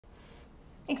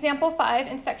Example 5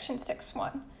 in section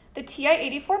 6.1. The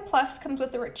TI-84 Plus comes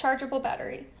with a rechargeable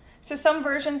battery. So some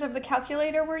versions of the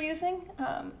calculator we're using,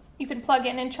 you can plug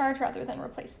in and charge rather than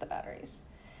replace the batteries.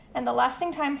 And the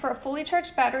lasting time for a fully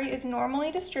charged battery is normally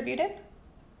distributed.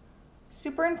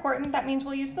 Super important, that means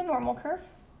we'll use the normal curve.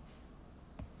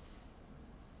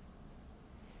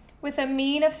 With a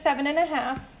mean of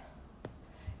 7.5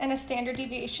 and a standard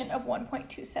deviation of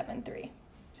 1.273.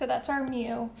 So that's our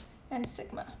mu and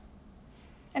sigma.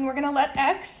 And we're gonna let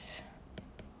x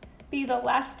be the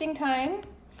lasting time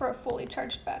for a fully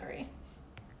charged battery.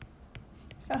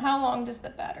 So how long does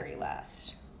the battery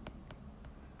last?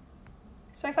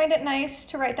 So I find it nice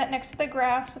to write that next to the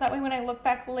graph so that way when I look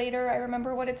back later I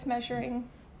remember what it's measuring.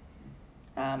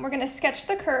 We're going to sketch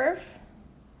the curve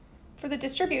for the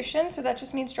distribution, so that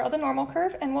just means draw the normal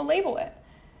curve, and we'll label it.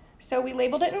 So we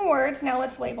labeled it in words, now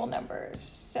let's label numbers.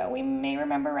 So we may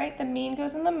remember, right, the mean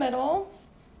goes in the middle,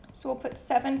 so we'll put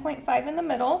 7.5 in the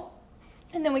middle,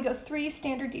 and then we go 3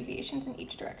 standard deviations in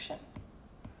each direction.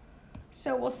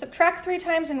 So we'll subtract 3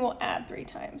 times and we'll add 3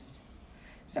 times.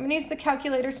 So I'm going to use the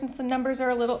calculator since the numbers are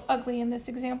a little ugly in this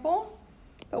example.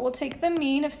 But we'll take the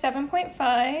mean of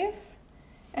 7.5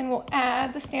 and we'll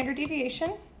add the standard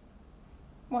deviation,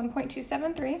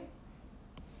 1.273.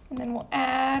 And then we'll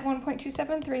add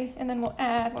 1.273 and then we'll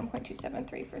add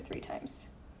 1.273 for 3 times.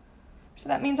 So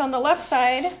that means on the left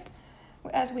side,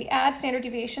 as we add standard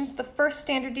deviations, the first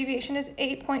standard deviation is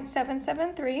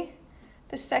 8.773.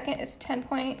 The second is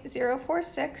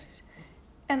 10.046.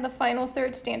 And the final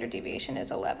third standard deviation is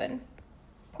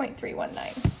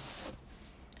 11.319.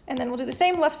 And then we'll do the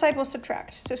same, left side we'll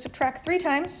subtract. So subtract 3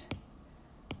 times,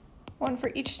 1 for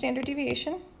each standard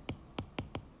deviation.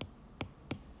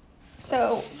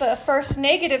 So the first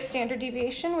negative standard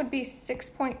deviation would be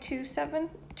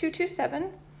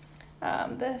 6.227.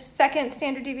 The second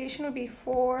standard deviation would be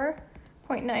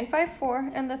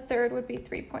 4.954, and the third would be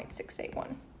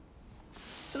 3.681.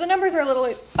 So the numbers are a little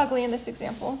ugly in this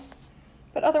example,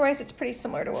 but otherwise it's pretty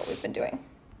similar to what we've been doing.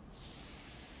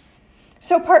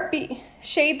 So part B,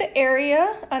 shade the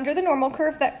area under the normal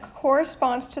curve that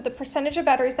corresponds to the percentage of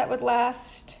batteries that would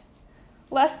last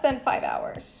less than 5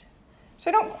 hours. So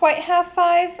I don't quite have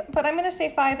 5, but I'm going to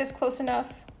say 5 is close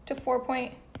enough to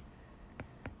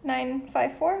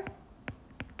 4.954.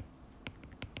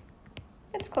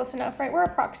 It's close enough, right? We're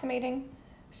approximating.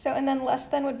 So, and then less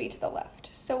than would be to the left.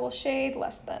 So we'll shade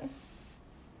less than.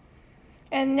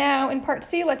 And now in part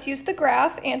C, let's use the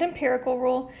graph and empirical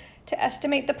rule to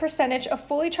estimate the percentage of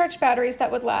fully charged batteries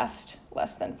that would last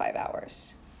less than 5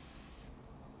 hours.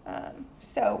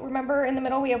 So remember in the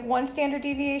middle we have 1 standard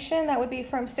deviation, that would be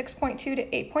from 6.2 to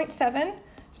 8.7,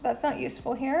 so that's not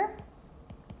useful here.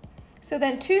 So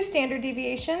then 2 standard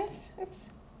deviations,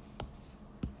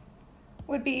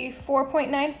 would be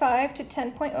 4.95 to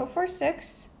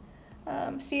 10.046.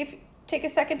 Take a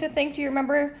second to think, do you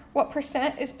remember what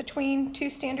percent is between 2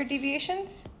 standard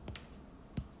deviations?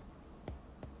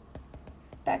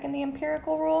 Back in the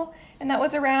empirical rule, and that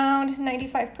was around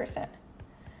 95%.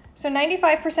 So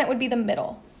 95% would be the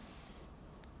middle.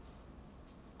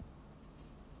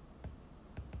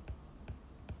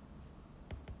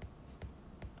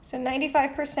 So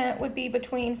 95% would be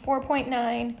between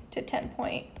 4.9 to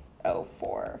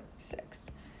 10.046.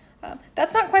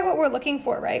 That's not quite what we're looking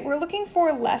for, right? We're looking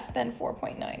for less than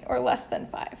 4.9 or less than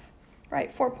 5,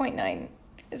 right? 4.9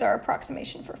 is our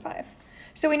approximation for 5.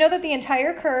 So we know that the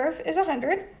entire curve is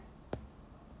 100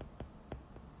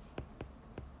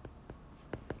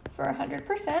 for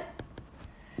 100%.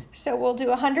 So we'll do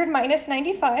 100 minus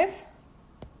 95.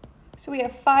 So we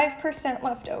have 5%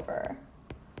 left over.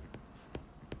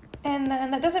 And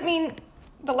then that doesn't mean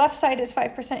the left side is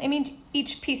 5%. It means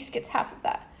each piece gets half of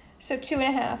that. So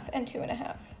 2.5 and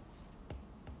 2.5.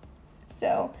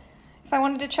 So if I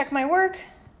wanted to check my work,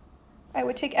 I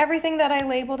would take everything that I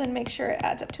labeled and make sure it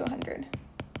adds up to 100.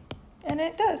 And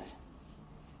it does.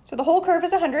 So the whole curve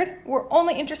is 100. We're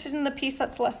only interested in the piece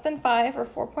that's less than 5 or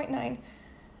 4.9.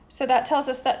 So that tells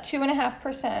us that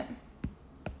 2.5%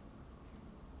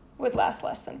 would last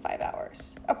less than 5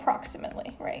 hours,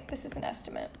 approximately, right? This is an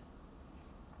estimate.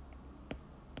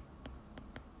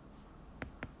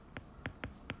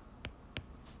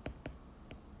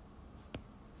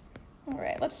 All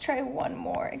right, let's try one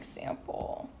more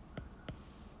example.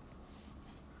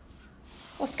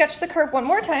 We'll sketch the curve one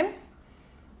more time.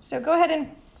 So go ahead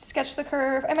and sketch the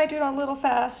curve. I might do it a little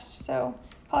fast, so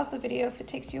pause the video if it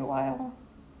takes you a while.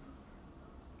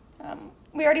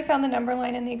 We already found the number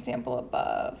line in the example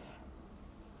above.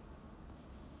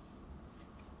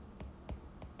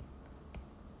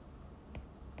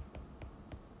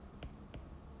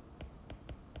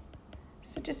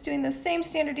 So So just doing those same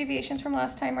standard deviations from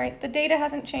last time, right? The data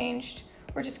hasn't changed.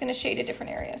 We're just going to shade a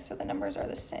different area, so the numbers are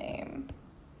the same.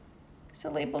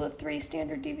 So label the 3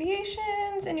 standard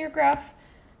deviations in your graph.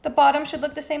 The bottom should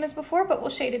look the same as before, but we'll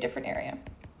shade a different area.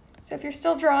 So if you're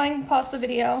still drawing, pause the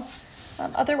video.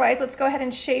 Otherwise, let's go ahead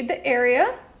and shade the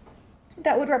area.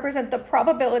 That would represent the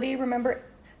probability. Remember,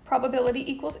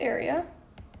 probability equals area.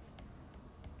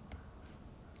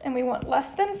 And we want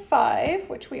less than 5,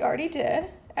 which we already did,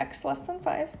 x less than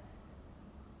 5.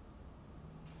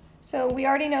 So we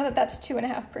already know that that's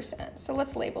 2.5%. So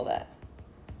let's label that,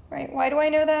 right? Why do I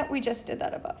know that? We just did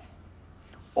that above.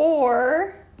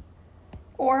 Or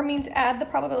means add the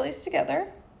probabilities together.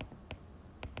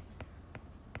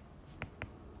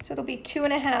 So it'll be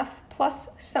 2.5 plus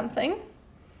something,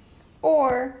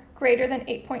 or greater than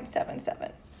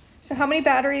 8.77. So how many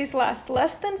batteries last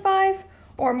less than 5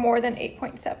 or more than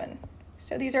 8.7?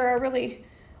 So these are our really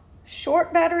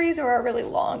short batteries or our really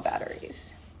long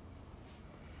batteries.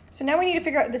 So now we need to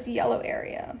figure out this yellow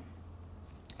area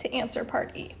to answer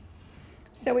part E.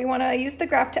 So we want to use the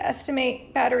graph to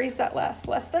estimate batteries that last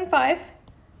less than 5.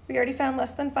 We already found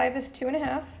less than 5 is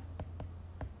 2.5.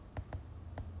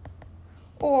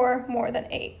 Or more than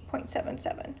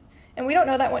 8.77. And we don't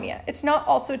know that one yet. It's not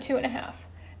also 2.5.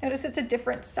 Notice it's a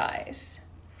different size.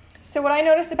 So what I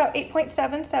noticed about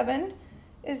 8.77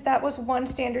 is that was 1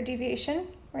 standard deviation,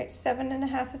 right?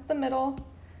 7.5 is the middle.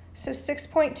 So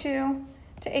 6.2 to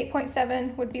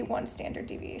 8.7 would be 1 standard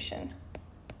deviation.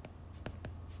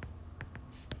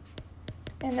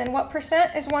 And then what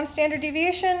percent is 1 standard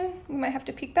deviation? We might have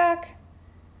to peek back.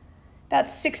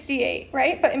 That's 68,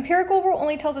 right? But empirical rule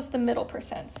only tells us the middle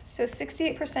percents. So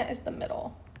 68% is the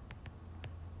middle.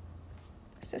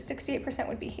 So 68%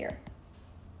 would be here.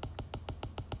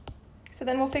 So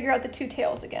then we'll figure out the 2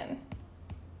 tails again.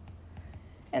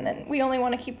 And then we only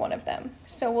want to keep one of them.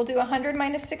 So we'll do 100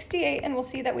 minus 68, and we'll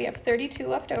see that we have 32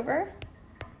 left over.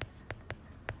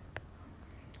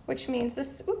 Which means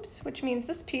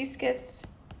this piece gets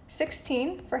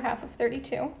 16 for half of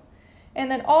 32. And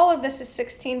then all of this is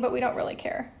 16, but we don't really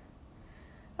care.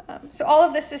 So all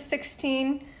of this is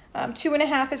 16.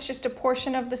 2.5 is just a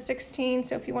portion of the 16,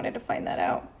 so if you wanted to find that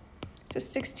out. So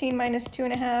 16 minus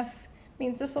 2.5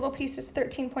 means this little piece is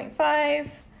 13.5,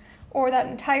 or that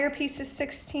entire piece is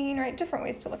 16, right? Different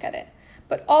ways to look at it.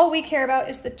 But all we care about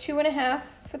is the 2.5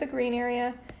 for the green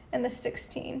area and the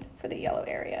 16 for the yellow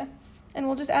area. And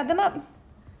we'll just add them up,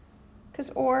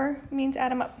 because or means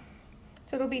add them up.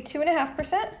 So it'll be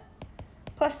 2.5%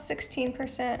 plus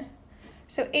 16%.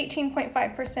 So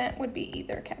 18.5% would be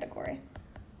either category.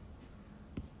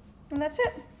 And that's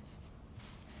it.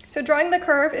 So drawing the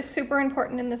curve is super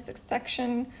important in this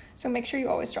section. So make sure you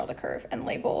always draw the curve and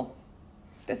label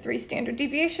the 3 standard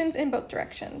deviations in both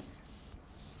directions.